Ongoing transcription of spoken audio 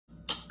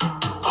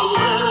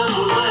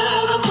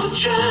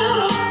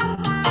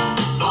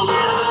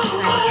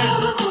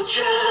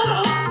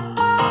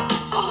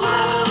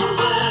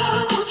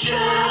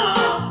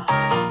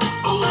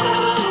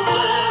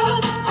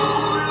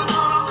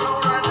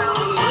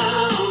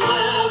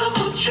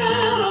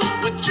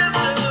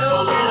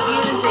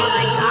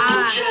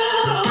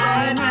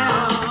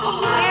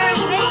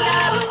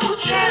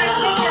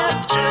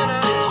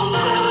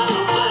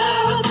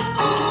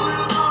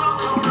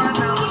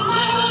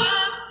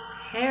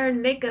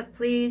Makeup,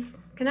 please.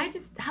 Can I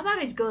just, how about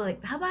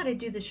I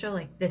do the show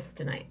like this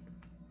tonight?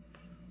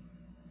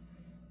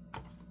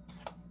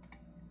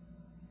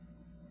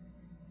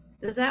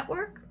 Does that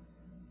work?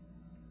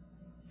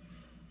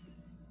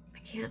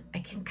 I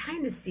can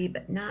kind of see,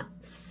 but not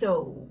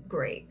so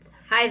great.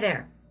 Hi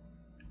there.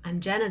 I'm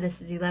Jenna.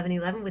 This is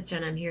 1111 with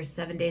Jenna. I'm here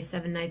 7 days,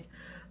 7 nights,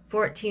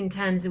 14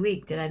 times a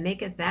week. Did I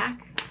make it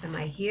back? Am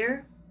I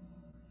here?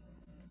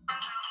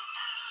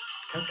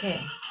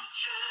 Okay.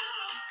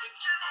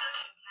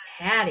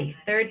 Patty,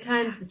 third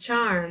time's the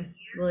charm.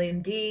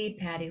 William D,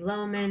 Patty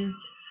Lohman.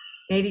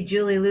 Maybe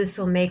Julie Luce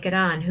will make it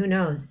on. Who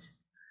knows?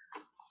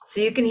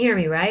 So you can hear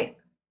me, right?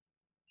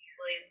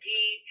 William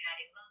D,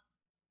 Patty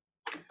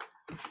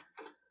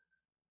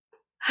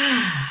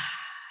Lohman.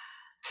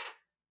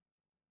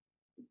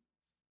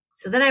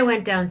 So then I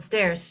went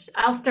downstairs.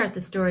 I'll start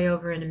the story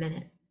over in a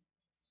minute.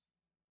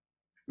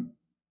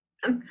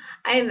 I'm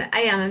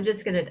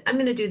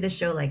gonna do the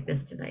show like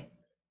this tonight.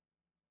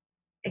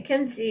 I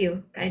can see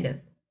you, kind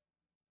of.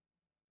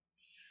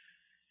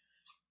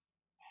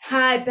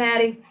 Hi,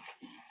 Patty.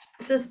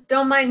 Just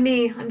don't mind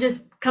me. I'm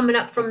just coming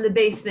up from the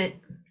basement.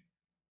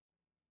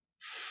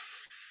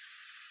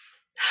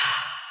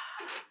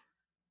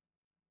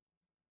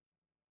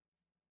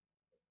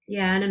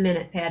 Yeah, in a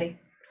minute, Patty.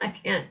 I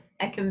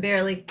can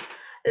barely.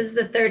 This is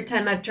the third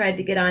time I've tried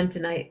to get on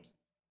tonight.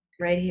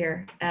 Right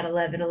here at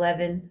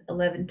 11:11,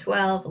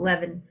 11:12,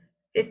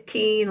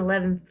 11:15,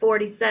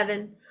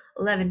 11:47,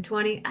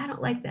 11:20. I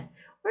don't like that.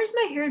 Where's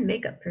my hair and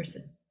makeup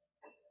person?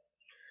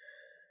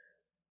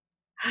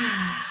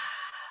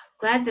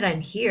 Glad that I'm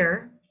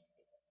here.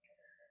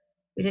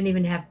 We didn't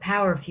even have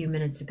power a few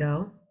minutes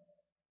ago.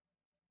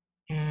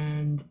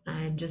 And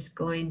I'm just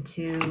going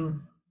to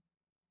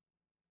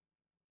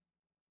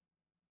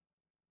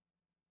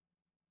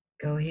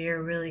go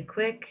here really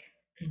quick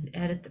and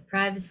edit the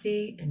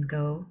privacy and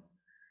go.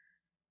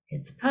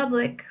 It's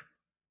public.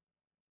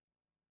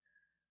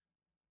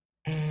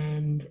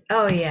 And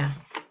oh yeah.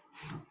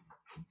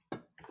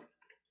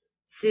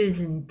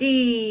 Susan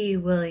D,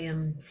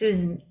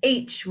 Susan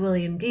H,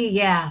 William D,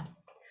 yeah.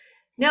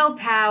 No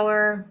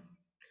power.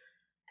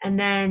 And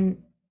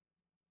then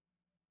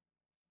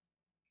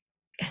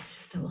it's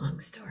just a long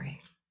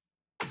story.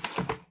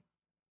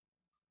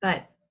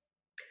 But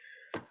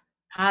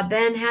Pa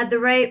Ben had the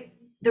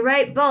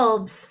right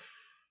bulbs,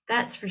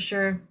 that's for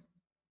sure.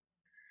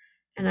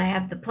 And I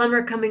have the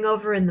plumber coming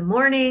over in the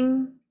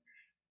morning,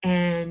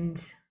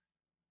 and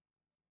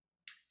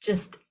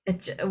just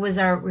it was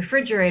our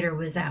refrigerator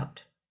was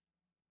out.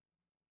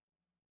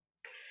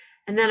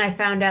 And then I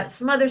found out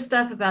some other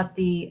stuff about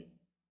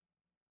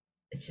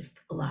it's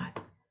just a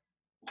lot.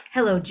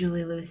 Hello,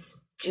 Julie Luce.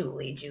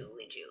 Julie.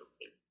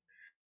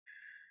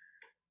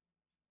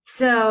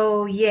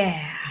 So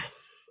yeah.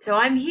 So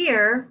I'm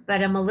here,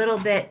 but I'm a little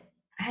bit,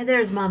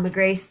 there's Mama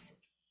Grace.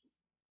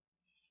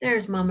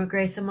 There's Mama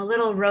Grace. I'm a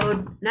little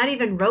not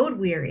even road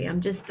weary.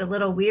 I'm just a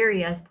little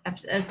weary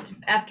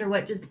after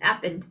what just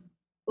happened.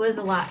 It was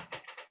a lot.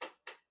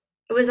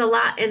 It was a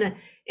lot in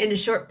a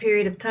short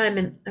period of time,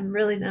 and I'm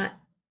really not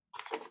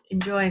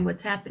enjoying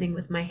what's happening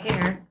with my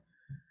hair.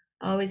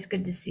 Always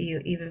good to see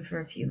you, even for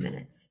a few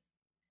minutes.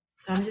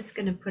 So I'm just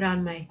gonna put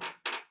on my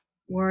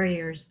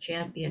Warriors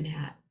champion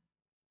hat.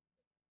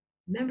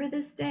 Remember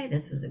this day?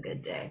 This was a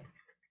good day.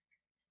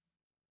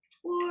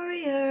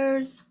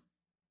 Warriors.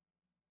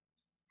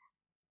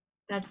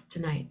 That's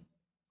tonight.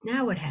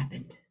 Now what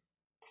happened?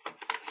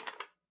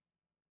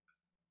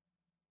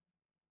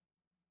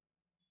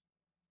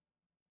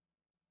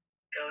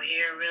 Go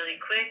here really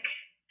quick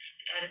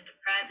and edit the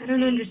privacy. I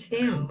don't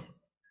understand.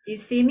 Do you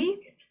see me?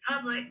 It's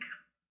public.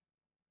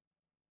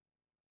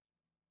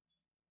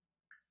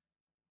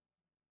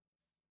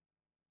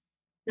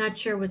 Not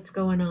sure what's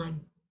going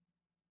on.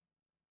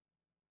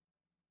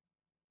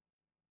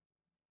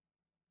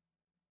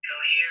 Go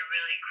here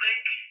really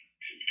quick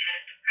and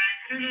edit the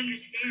privacy. I don't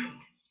understand.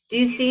 Do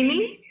you see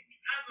me? It's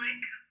public.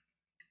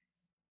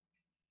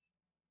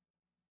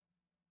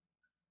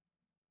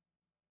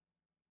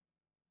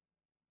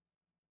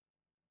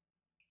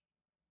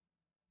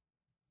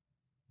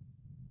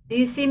 Do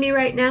you see me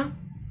right now?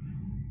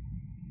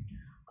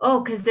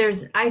 Oh,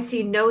 because I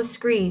see no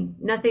screen,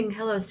 nothing.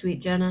 Hello, sweet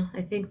Jenna.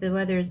 I think the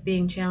weather is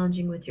being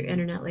challenging with your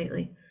internet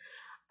lately.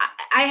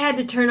 I had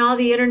to turn all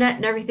the internet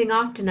and everything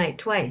off tonight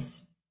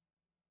twice.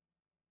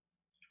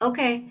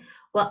 Okay,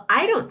 well,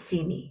 I don't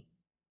see me.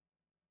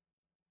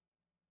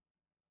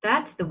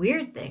 That's the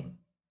weird thing.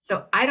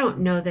 So I don't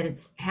know that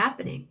it's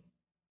happening.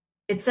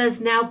 It says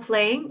now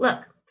playing.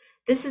 Look,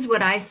 this is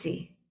what I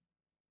see.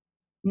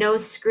 No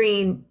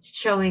screen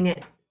showing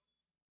it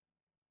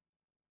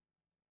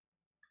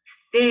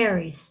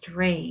Very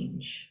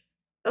strange.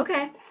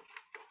 Okay.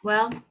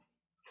 Well,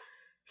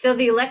 so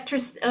the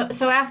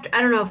so after,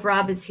 I don't know if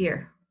Rob is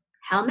here.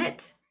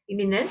 Helmet? You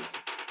mean this?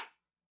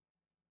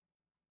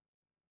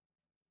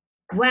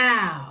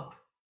 Wow.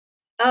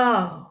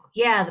 Oh,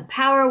 yeah, the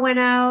power went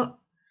out.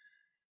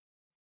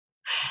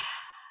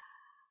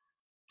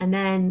 And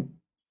then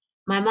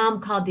my mom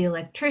called the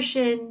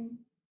electrician,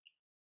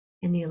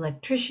 and the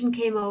electrician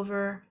came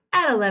over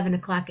at 11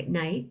 o'clock at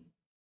night.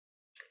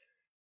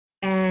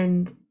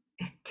 And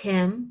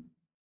Tim,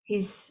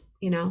 here's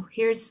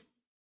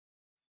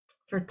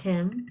for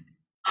Tim.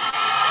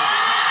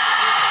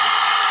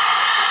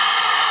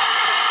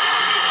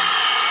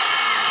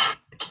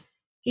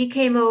 He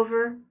came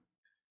over,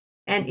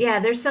 and yeah,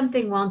 there's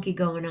something wonky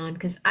going on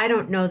because I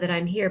don't know that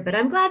I'm here, but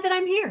I'm glad that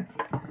I'm here.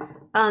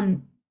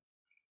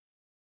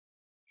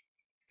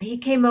 He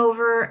came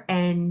over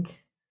and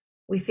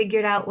we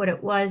figured out what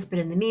it was, but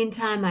in the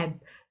meantime, I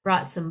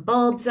brought some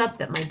bulbs up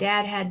that my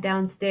dad had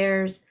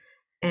downstairs,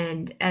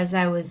 and as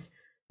I was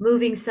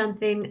moving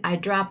something, I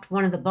dropped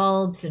one of the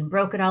bulbs and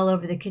broke it all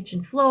over the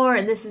kitchen floor,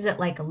 and this is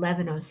at like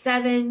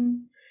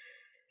 11:07.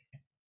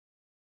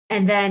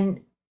 And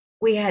then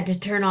we had to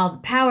turn all the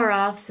power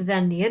off, so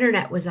then the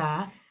internet was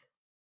off.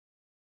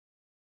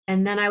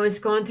 And then I was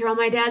going through all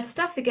my dad's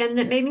stuff again, and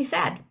it made me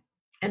sad.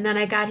 And then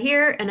I got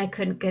here and I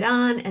couldn't get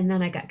on, and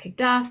then I got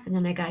kicked off, and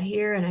then I got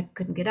here and I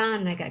couldn't get on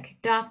and I got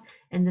kicked off,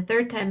 and the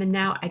third time, and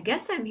now I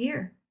guess I'm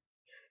here.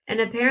 And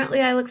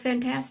apparently I look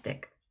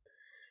fantastic.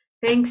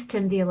 Thanks,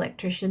 Tim the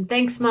electrician.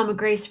 Thanks, Mama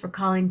Grace, for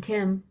calling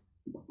Tim.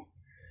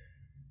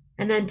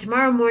 And then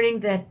tomorrow morning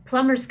the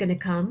plumber's gonna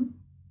come,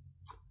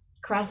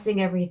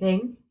 crossing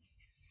everything.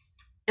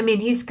 I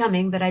mean, he's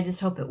coming, but I just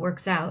hope it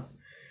works out.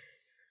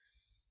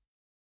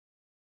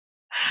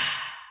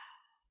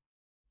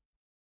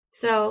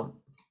 So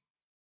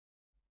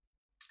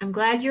I'm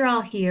glad you're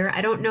all here.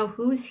 I don't know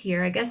who's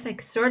here. I guess I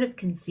sort of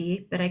can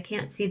see, but I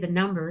can't see the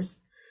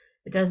numbers.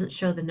 It doesn't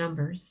show the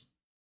numbers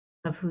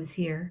of who's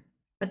here,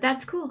 but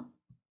that's cool.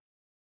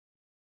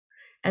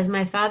 As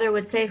my father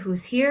would say,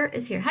 who's here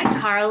is here. Hi,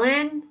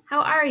 Carlin.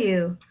 How are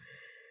you?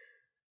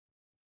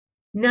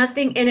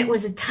 Nothing, and it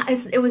was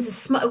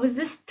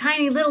this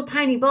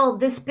tiny bulb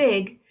this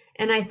big,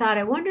 and I thought,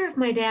 I wonder if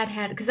my dad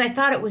had, because I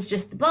thought it was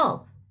just the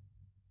bulb.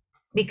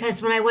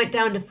 Because when I went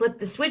down to flip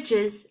the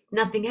switches,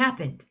 nothing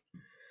happened.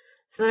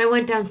 So then I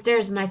went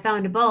downstairs and I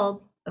found a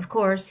bulb. Of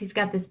course, he's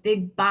got this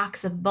big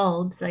box of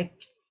bulbs, like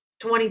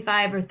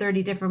 25 or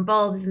 30 different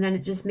bulbs. And then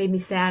it just made me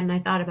sad. And I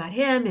thought about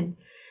him. And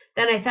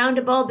then I found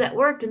a bulb that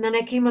worked. And then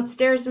I came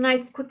upstairs and I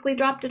quickly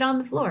dropped it on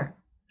the floor.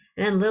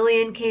 And then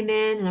Lillian came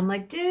in and I'm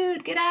like,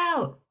 dude, get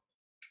out.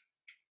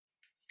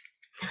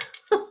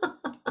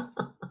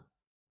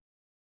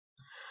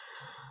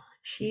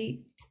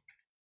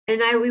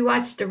 We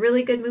watched a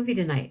really good movie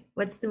tonight.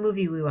 What's the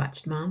movie we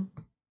watched, Mom?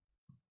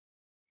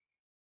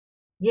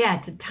 Yeah,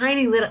 it's a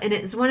tiny little, and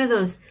it's one of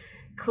those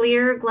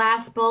clear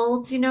glass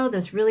bulbs,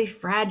 those really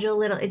fragile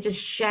little, it just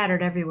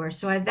shattered everywhere.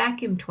 So I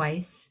vacuumed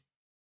twice.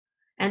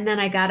 And then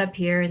I got up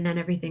here and then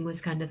everything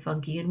was kind of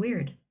funky and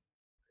weird.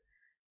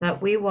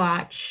 But we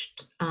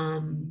watched,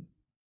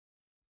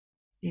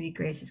 maybe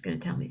Grace is going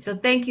to tell me. So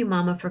thank you,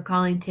 Mama, for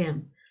calling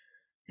Tim.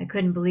 I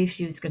couldn't believe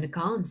she was going to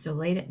call him so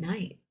late at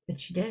night, but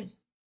she did.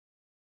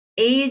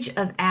 Age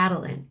of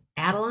Adeline.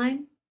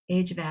 Adeline?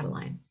 Age of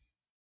Adeline.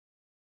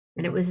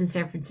 And it was in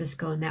San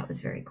Francisco, and that was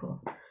very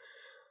cool.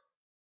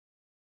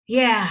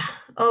 Yeah.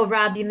 Oh,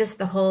 Rob, you missed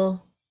the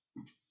whole.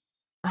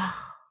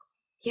 Oh,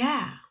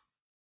 yeah.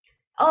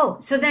 Oh,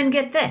 so then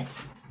get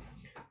this.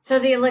 So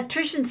the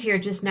electrician's here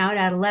just now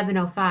at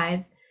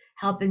 11:05,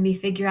 helping me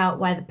figure out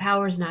why the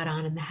power's not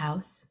on in the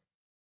house.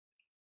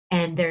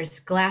 And there's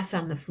glass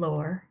on the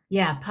floor.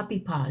 Yeah, puppy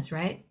paws,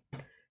 right?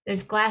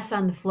 There's glass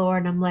on the floor,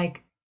 and I'm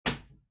like,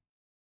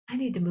 I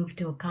need to move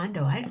to a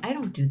condo. I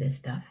don't do this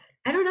stuff.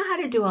 I don't know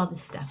how to do all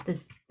this stuff.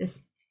 This,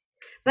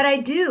 but I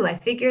do. I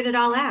figured it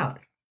all out.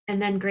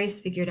 And then Grace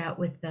figured out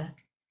with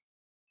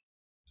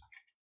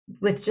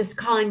just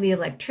calling the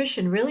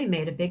electrician really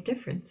made a big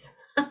difference.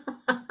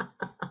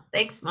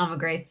 Thanks, Mama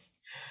Grace.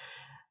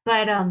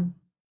 But and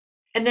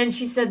then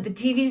she said the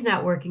TV's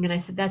not working, and I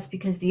said that's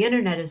because the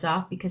internet is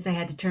off because I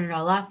had to turn it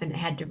all off and it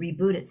had to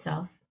reboot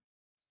itself.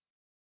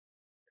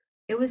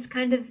 It was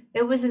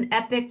an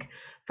epic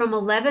from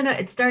 11.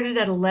 It started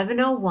at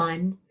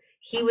 11:01.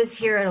 He was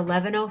here at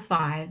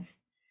 11:05.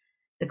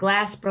 The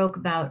glass broke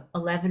about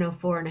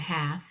 11:04 and a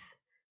half.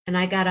 And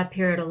I got up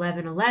here at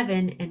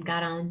 11:11 and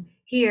got on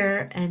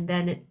here, and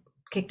then it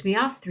kicked me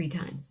off 3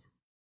 times.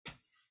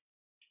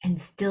 And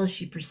still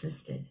she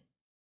persisted.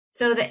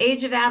 So The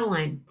Age of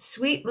Adeline,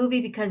 sweet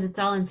movie because it's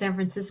all in San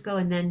Francisco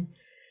and then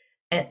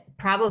at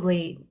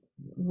probably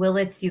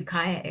Willits,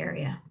 Ukiah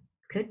area.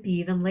 Could be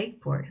even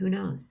Lakeport, who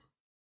knows?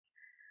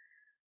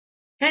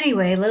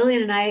 Anyway,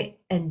 Lillian and I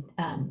and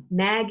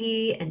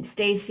Maggie and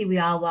Stacy, we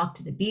all walked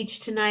to the beach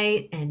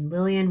tonight, and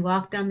Lillian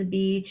walked on the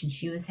beach and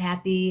she was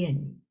happy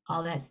and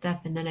all that stuff.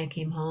 And then I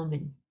came home,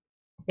 and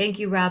thank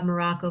you, Rob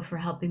Morocco, for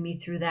helping me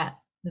through that,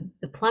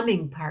 the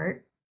plumbing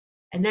part.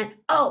 And then,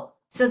 oh,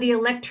 So the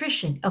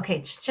electrician,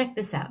 okay, check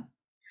this out.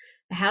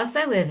 The house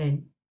I live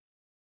in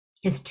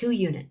is 2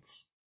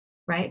 units,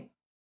 right?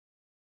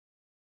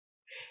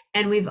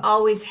 And we've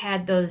always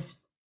had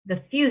the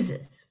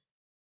fuses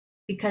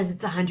because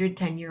it's a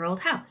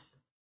 110-year-old house.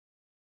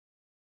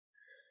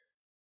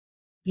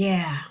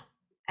 Yeah,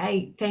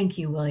 I thank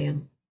you,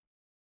 William.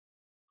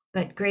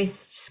 But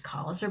Grace just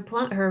calls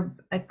her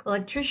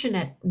electrician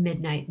at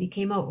midnight, and he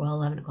came out, well,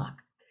 11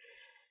 o'clock.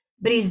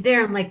 But he's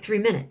there in like 3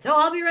 minutes. Oh,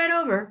 I'll be right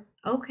over.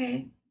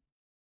 Okay.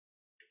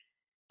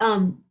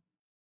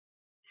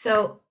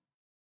 So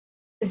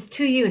it's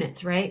 2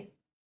 units, right?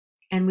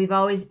 And we've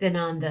always been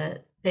on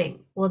the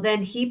thing. Well,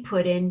 then he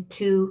put in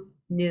 2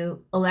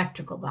 new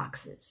electrical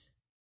boxes.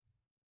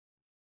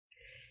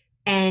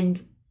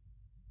 And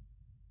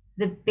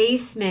the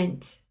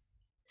basement,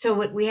 so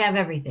what we have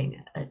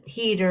everything, a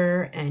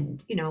heater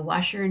and,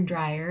 washer and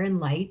dryer and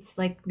lights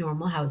like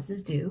normal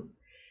houses do.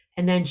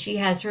 And then she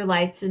has her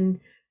lights and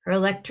her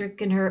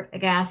electric and her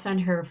gas on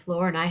her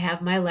floor, and I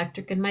have my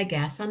electric and my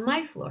gas on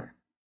my floor.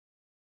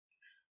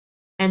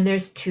 And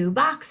there's 2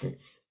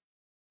 boxes.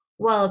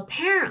 Well,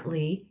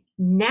 apparently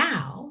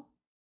now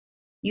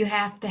you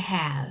have to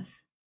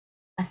have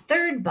a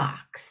 3rd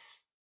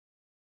box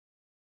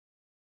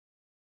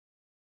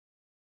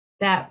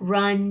that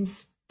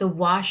runs the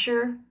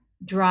washer,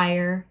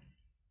 dryer,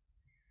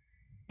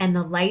 and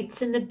the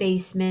lights in the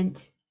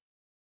basement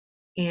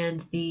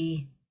and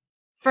the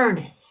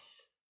furnace.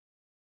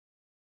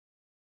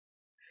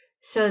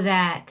 So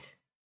that,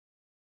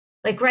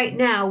 like right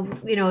now,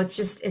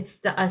 it's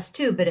the us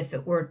 2, but if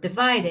it were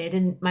divided,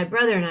 and my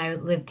brother and I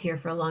lived here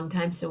for a long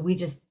time, so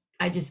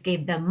I just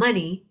gave them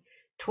money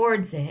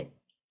towards it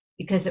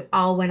because it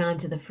all went on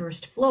to the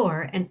 1st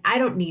floor, and I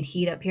don't need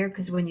heat up here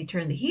because when you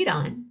turn the heat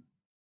on,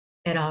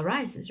 it all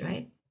rises,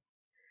 right?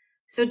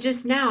 So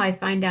just now I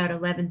find out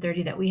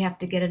 11:30 that we have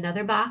to get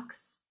another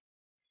box,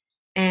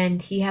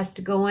 and he has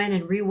to go in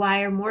and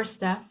rewire more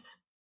stuff.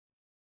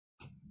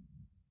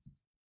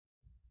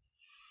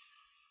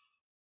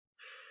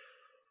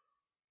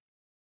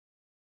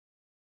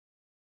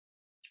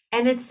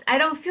 And I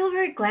don't feel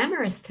very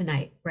glamorous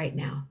tonight right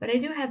now, but I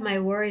do have my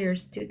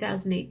Warriors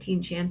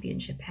 2018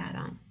 championship hat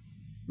on,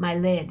 my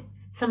lid,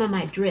 some of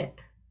my drip.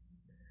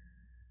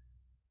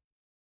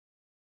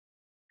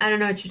 I don't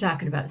know what you're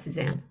talking about,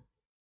 Suzanne.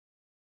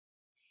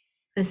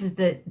 This is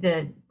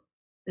the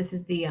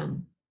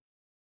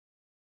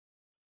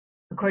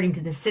according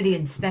to the city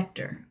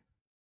inspector.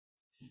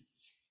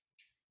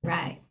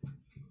 Right.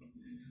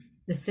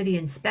 The city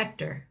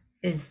inspector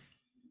is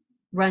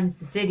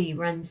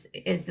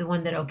the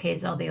one that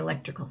okays all the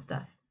electrical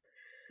stuff.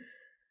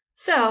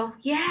 So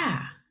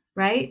yeah,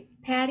 right,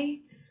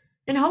 Patty?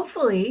 And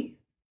hopefully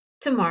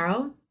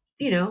tomorrow,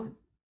 the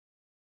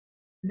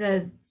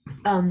the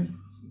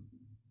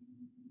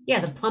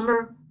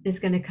plumber is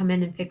going to come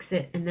in and fix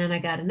it. And then I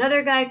got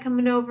another guy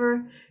coming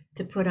over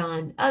to put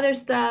on other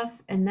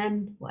stuff. And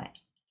then what?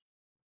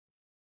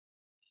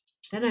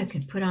 Then I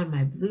could put on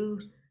my blue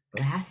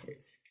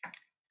glasses.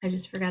 I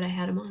just forgot I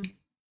had them on.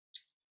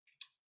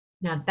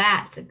 Now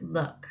that's a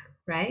look,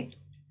 right?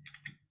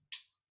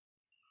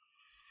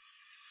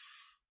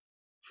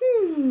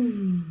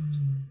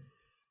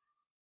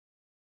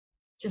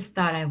 Just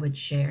thought I would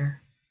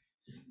share.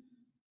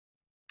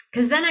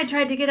 Because then I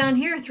tried to get on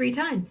here 3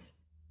 times,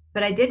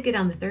 but I did get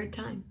on the 3rd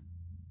time.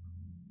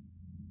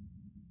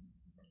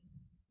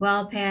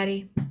 Well,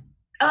 Patty.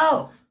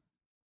 Oh,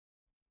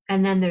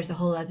 and then there's a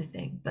whole other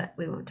thing, but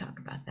we won't talk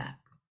about that.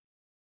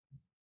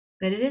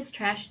 But it is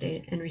trash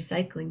day and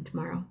recycling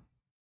tomorrow.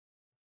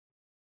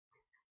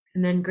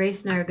 And then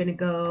Grace and I are going to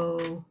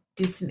go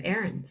do some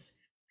errands.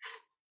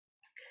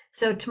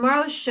 So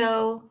tomorrow's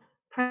show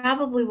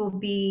probably will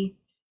be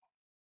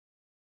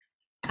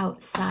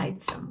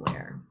outside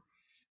somewhere.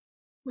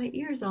 My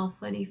ear's all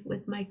funny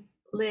with my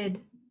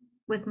lid,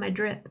 with my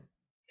drip.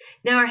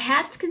 Now, are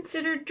hats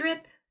considered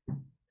drip?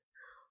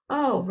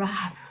 Oh,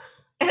 Rob,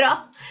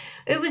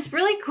 it was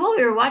really cool.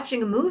 We were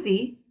watching a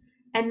movie,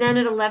 and then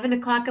at 11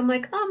 o'clock, I'm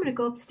like, oh, I'm going to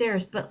go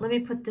upstairs, but let me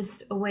put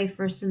this away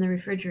first in the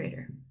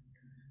refrigerator.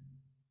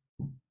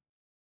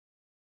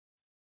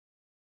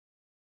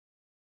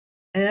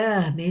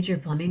 Major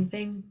plumbing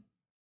thing.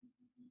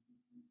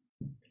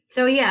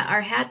 So yeah,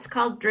 are hats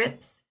called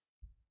drips,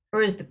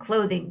 or is the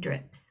clothing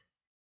drips?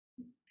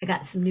 I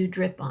got some new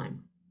drip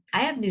on.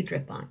 I have new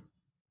drip on,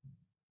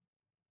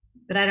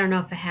 but I don't know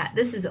if a hat.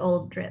 This is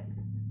old drip.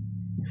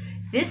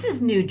 This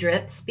is new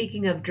drip.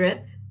 Speaking of drip,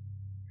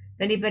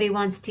 if anybody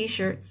wants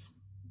t-shirts,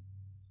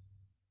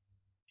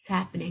 it's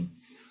happening.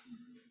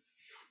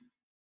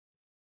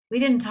 We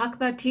didn't talk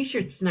about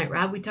t-shirts tonight,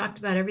 Rob. We talked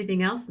about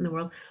everything else in the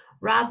world.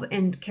 Rob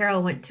and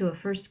Carol went to a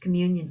first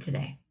communion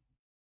today.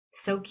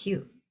 So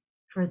cute.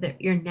 For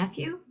your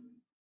nephew?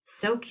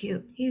 So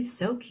cute. He's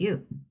so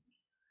cute.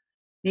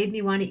 Made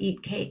me want to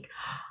eat cake.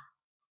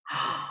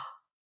 I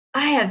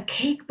have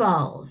cake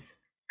balls.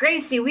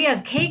 Gracie, we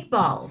have cake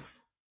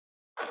balls.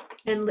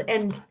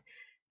 And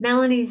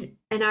Melanie's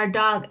and our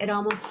dog, it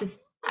almost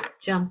just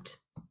jumped.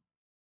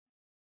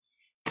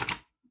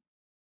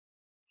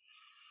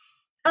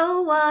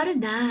 Oh, what a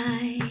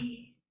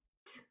night.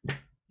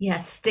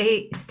 Yeah,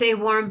 stay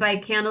warm by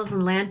candles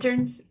and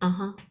lanterns.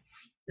 Uh-huh.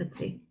 Let's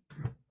see.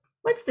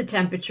 What's the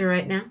temperature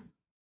right now?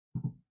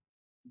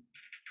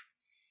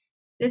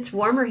 It's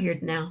warmer here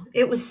now.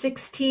 It was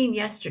 16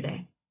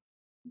 yesterday.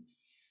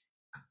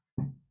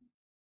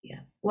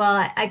 Yeah.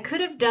 Well, I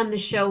could have done the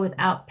show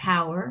without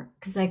power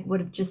because I would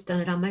have just done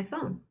it on my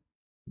phone.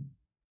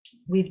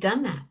 We've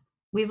done that.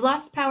 We've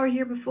lost power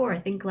here before, I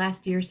think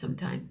last year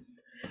sometime.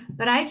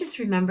 But I just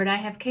remembered I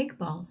have cake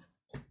balls.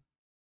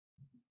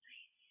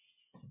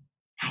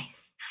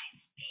 Nice,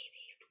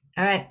 baby.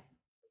 All right.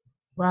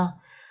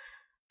 Well,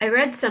 I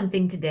read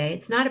something today.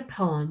 It's not a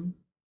poem.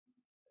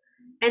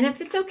 And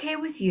if it's okay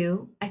with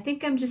you, I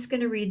think I'm just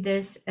going to read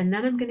this and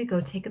then I'm going to go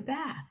take a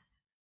bath.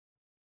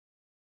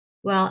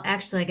 Well,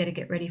 actually, I got to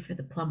get ready for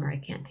the plumber. I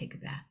can't take a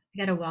bath. I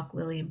got to walk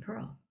Lily and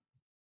Pearl.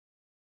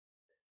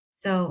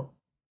 So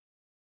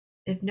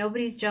if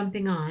nobody's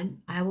jumping on,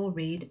 I will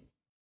read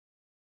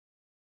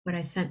what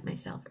I sent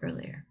myself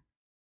earlier.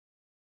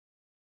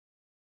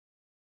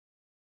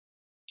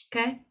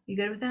 Okay? You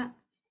good with that?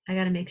 I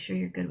got to make sure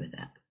you're good with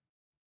that.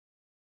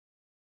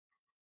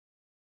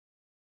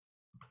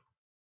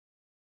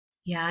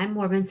 Yeah, I'm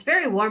warm. It's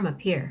very warm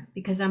up here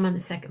because I'm on the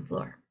second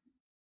floor.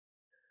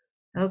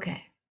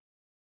 Okay.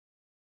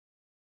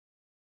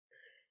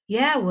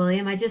 Yeah,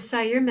 William, I just saw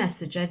your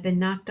message. I've been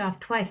knocked off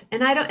twice.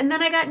 And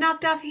then I got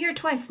knocked off here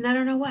twice, and I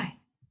don't know why.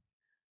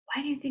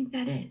 Why do you think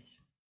that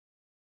is?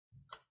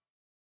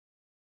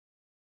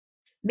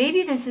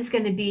 Maybe this is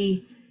going to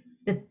be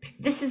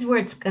this is where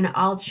it's going to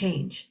all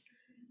change.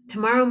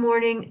 Tomorrow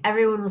morning,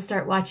 everyone will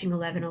start watching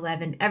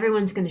 11:11.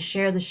 Everyone's going to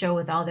share the show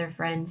with all their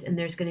friends, and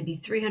there's going to be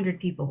 300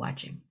 people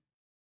watching.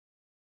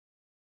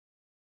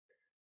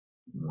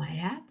 Might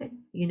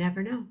happen. You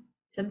never know.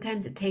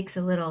 Sometimes it takes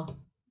a little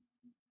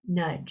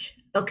nudge.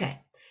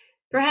 Okay.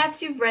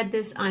 Perhaps you've read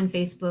this on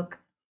Facebook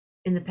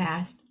in the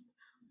past.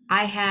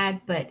 I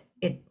had, but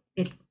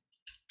it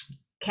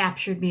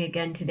captured me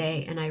again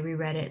today, and I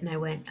reread it, and I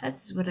went,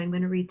 this is what I'm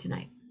going to read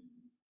tonight.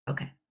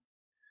 Okay.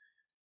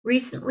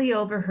 Recently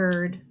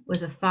overheard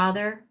was a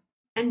father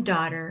and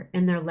daughter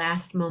in their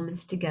last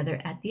moments together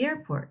at the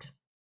airport.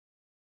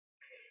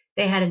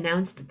 They had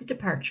announced the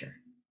departure.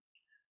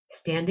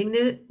 Standing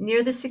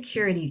near the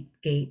security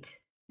gate,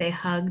 they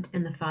hugged,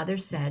 and the father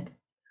said,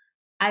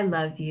 "I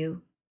love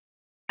you.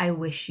 I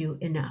wish you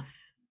enough."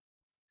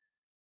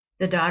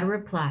 The daughter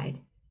replied,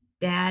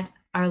 "Dad,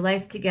 our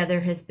life together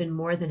has been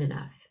more than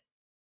enough.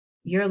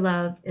 Your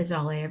love is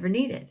all I ever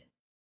needed.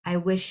 I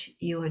wish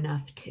you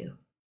enough too."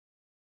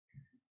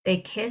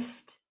 They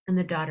kissed, and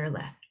the daughter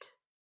left.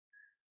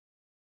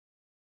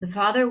 The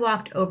father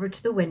walked over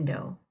to the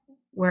window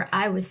where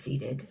I was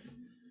seated.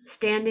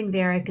 Standing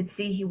there, I could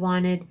see he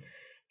wanted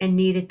and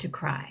needed to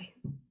cry.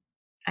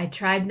 I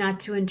tried not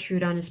to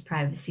intrude on his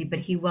privacy, but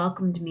he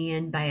welcomed me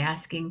in by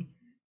asking,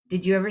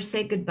 "Did you ever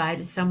say goodbye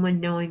to someone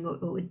knowing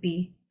what it would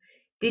be?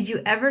 Did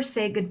you ever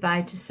say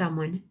goodbye to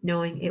someone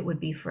knowing it would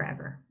be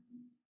forever?"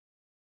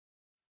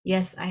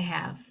 "Yes, I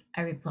have,"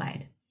 I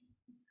replied.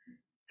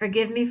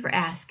 "Forgive me for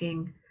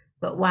asking,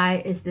 but why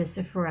is this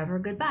a forever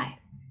goodbye?"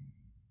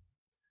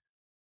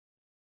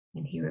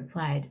 And he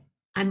replied,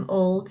 "I'm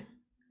old,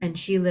 and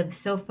she lives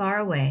so far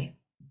away.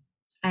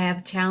 I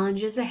have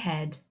challenges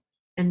ahead,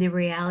 and the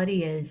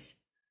reality is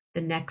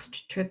the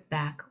next trip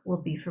back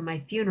will be for my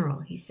funeral,"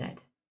 he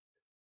said.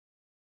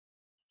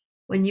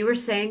 "When you were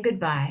saying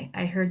goodbye,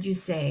 I heard you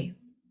say,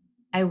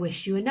 'I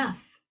wish you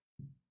enough.'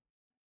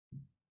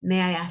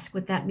 May I ask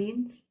what that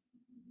means?"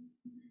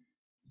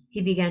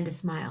 He began to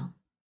smile.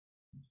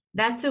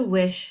 "That's a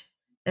wish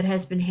that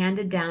has been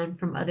handed down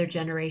from other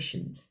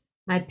generations.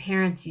 My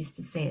parents used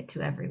to say it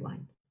to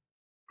everyone."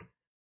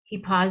 He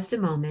paused a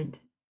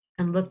moment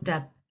and looked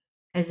up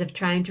as if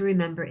trying to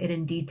remember it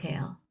in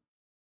detail,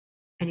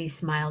 and he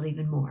smiled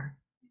even more.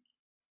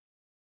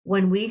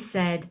 "When we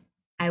said,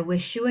 'I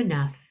wish you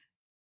enough,'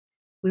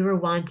 we were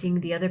wanting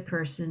the other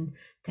person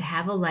to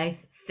have a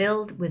life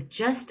filled with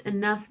just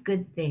enough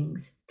good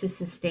things to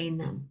sustain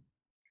them."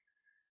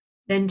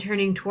 Then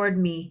turning toward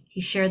me,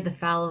 he shared the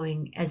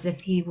following as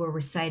if he were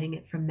reciting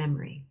it from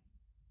memory.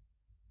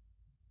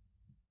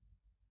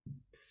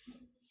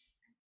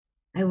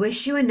 "I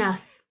wish you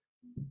enough,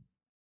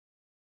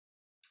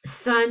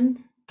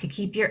 sun, to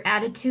keep your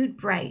attitude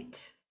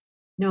bright,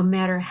 no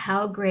matter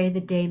how gray the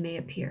day may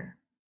appear.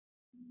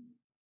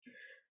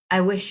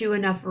 I wish you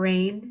enough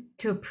rain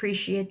to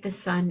appreciate the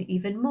sun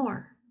even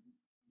more.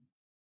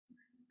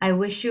 I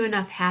wish you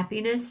enough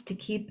happiness to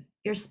keep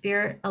your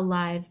spirit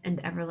alive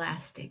and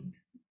everlasting.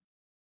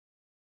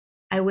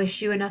 I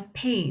wish you enough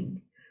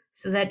pain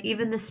so that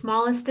even the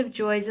smallest of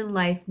joys in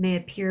life may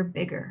appear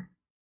bigger.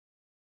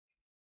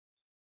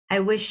 I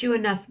wish you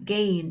enough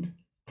gain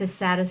to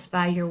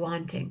satisfy your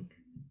wanting.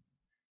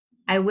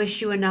 I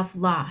wish you enough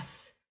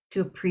loss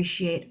to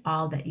appreciate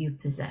all that you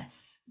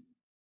possess.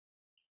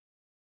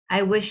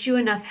 I wish you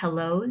enough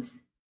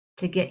hellos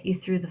to get you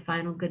through the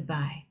final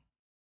goodbye."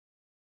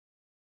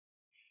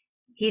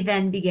 He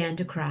then began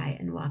to cry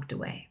and walked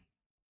away.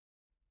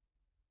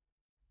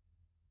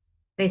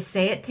 They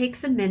say it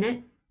takes a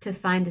minute to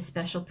find a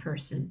special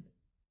person,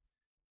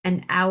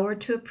 an hour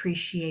to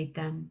appreciate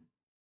them,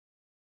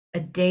 a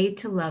day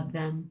to love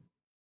them,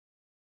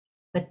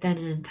 but then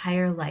an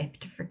entire life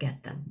to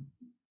forget them.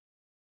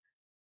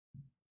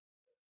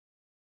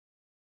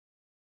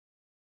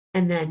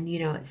 And then,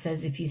 it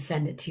says if you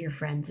send it to your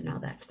friends and all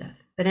that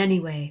stuff. But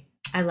anyway,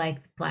 I like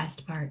the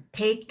last part.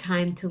 Take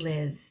time to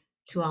live.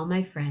 To all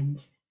my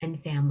friends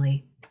and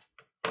family,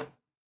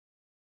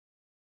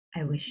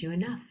 I wish you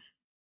enough.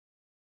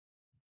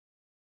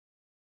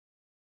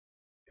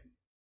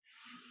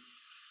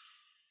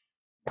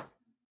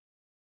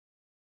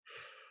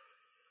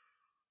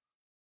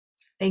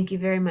 Thank you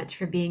very much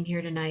for being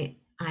here tonight.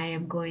 I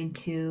am going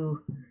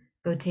to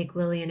go take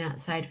Lillian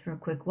outside for a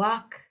quick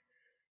walk,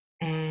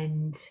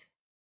 and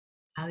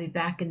I'll be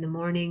back in the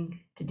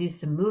morning to do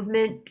some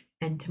movement,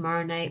 and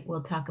tomorrow night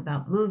we'll talk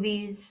about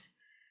movies.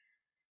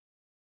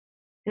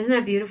 Isn't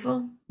that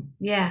beautiful?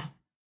 Yeah.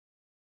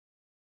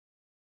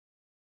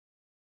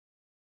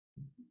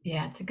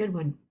 Yeah, it's a good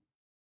one.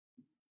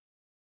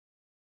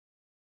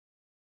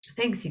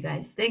 Thanks, you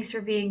guys. Thanks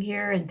for being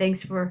here, and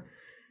thanks for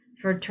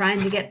trying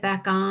to get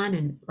back on.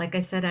 And like I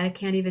said, I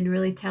can't even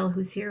really tell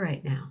who's here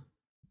right now,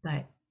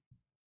 but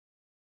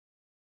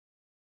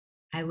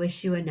I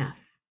wish you enough.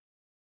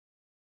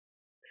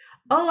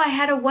 Oh, I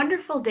had a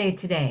wonderful day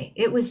today.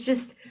 It was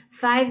just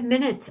 5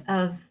 minutes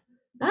of,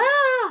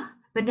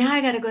 but now I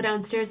got to go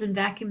downstairs and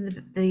vacuum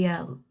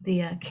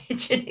the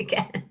kitchen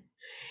again.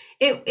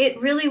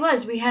 It really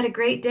was. We had a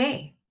great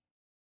day.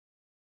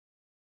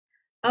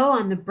 Oh,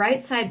 on the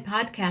Bright Side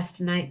podcast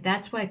tonight,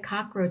 that's why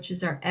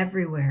cockroaches are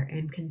everywhere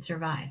and can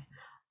survive.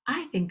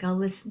 I think I'll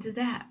listen to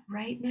that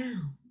right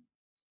now.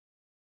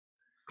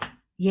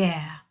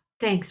 Yeah,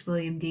 thanks,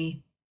 William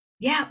D.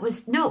 Yeah, it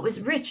was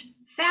rich,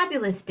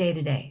 fabulous day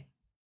today.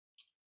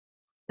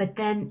 But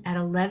then at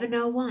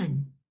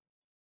 11:01,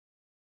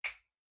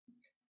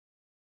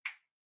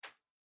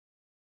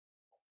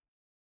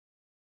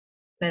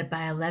 but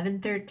by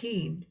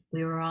 11:13,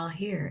 we were all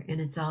here, and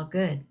it's all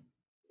good.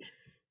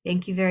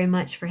 Thank you very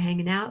much for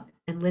hanging out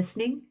and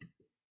listening.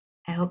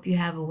 I hope you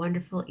have a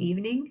wonderful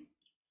evening,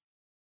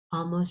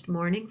 almost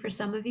morning for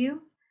some of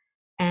you,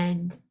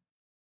 and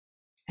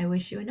I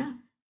wish you enough.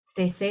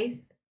 Stay safe,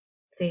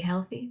 stay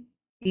healthy,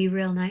 be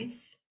real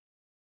nice.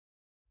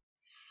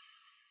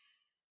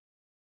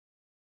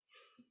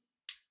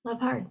 Love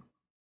hard.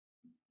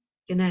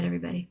 Good night,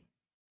 everybody.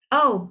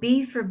 Oh,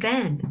 B for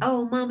Ben.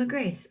 Oh, Mama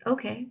Grace.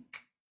 Okay.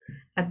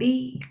 A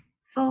B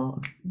for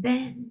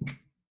Ben.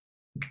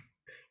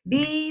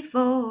 B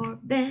for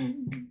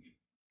Ben.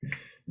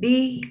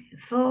 B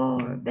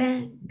for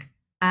Ben.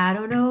 I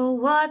don't know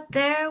what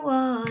there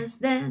was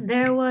then.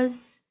 There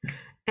was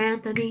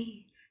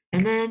Anthony.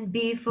 And then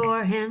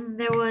before him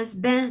there was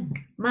Ben,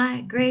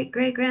 my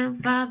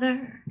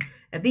great-great-grandfather.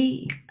 A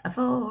B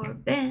for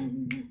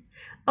Ben.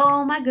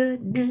 Oh my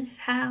goodness,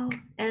 how?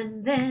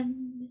 And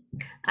then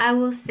I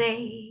will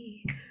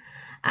say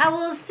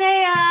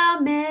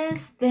I'll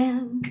miss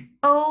them.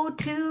 Oh,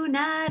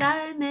 tonight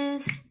I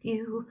missed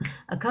you.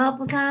 A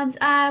couple times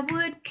I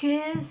would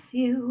kiss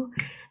you.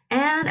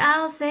 And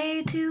I'll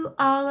say to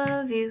all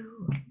of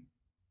you,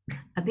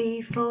 a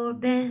B for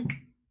Ben.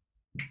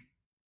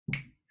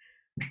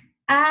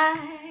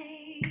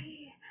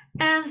 I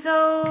am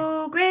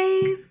so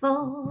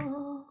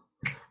grateful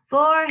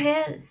for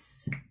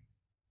his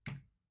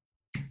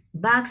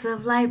box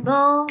of light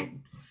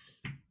bulbs.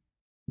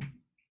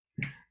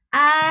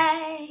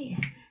 I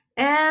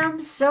am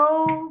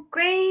so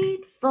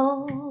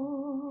grateful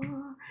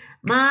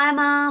my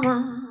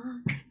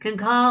mama can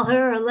call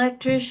her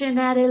electrician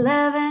at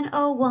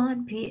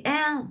 11:01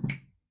 p.m.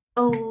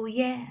 Oh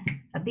yeah,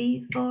 a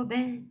B for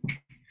Ben.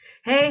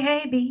 Hey,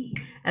 hey, B,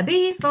 a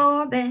B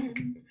for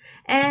Ben.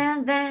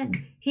 And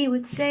then he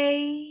would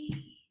say,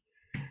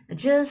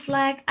 just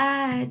like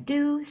I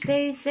do,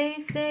 stay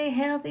safe, stay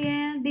healthy,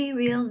 and be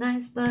real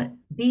nice, but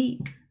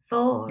B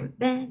for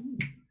Ben.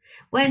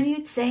 When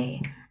you'd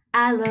say,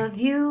 I love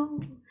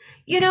you,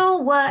 you know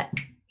what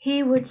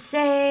he would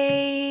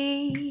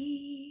say?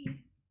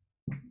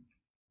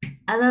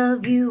 I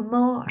love you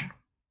more.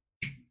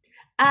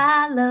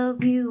 I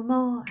love you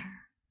more.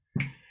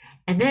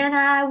 And then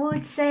I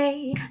would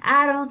say,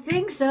 I don't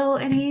think so.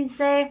 And he'd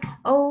say,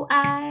 oh,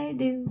 I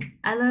do.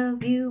 I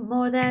love you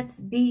more. That's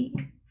B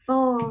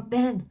for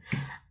Ben.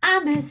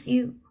 I miss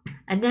you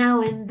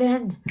now and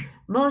then,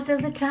 most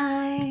of the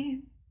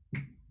time.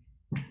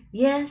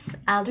 Yes,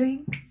 I'll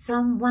drink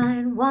some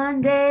wine one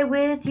day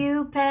with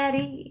you,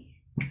 Patty.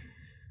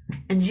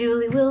 And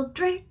Julie will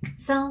drink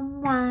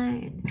some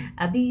wine.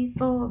 A B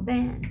for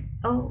Ben.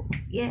 Oh,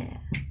 yeah.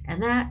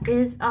 And that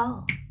is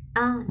all.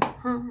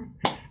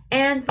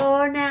 And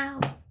for now,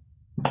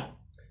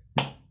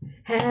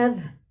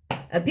 have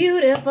a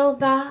beautiful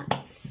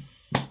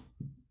thoughts,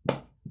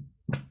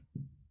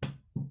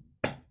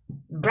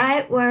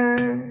 bright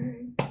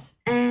words,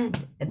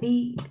 and a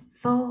B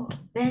for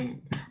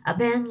Ben. A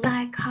Ben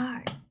like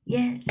heart,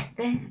 yes,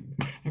 then.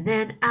 And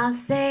then I'll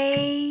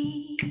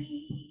say,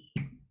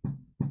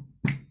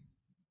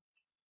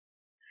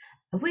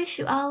 I wish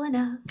you all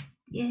enough.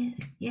 Yeah,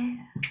 yeah.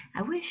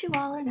 I wish you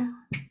all enough.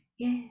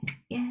 Yeah,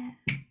 yeah.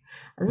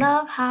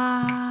 Love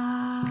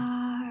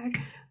hard.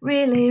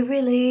 Really,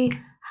 really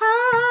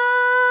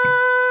hard.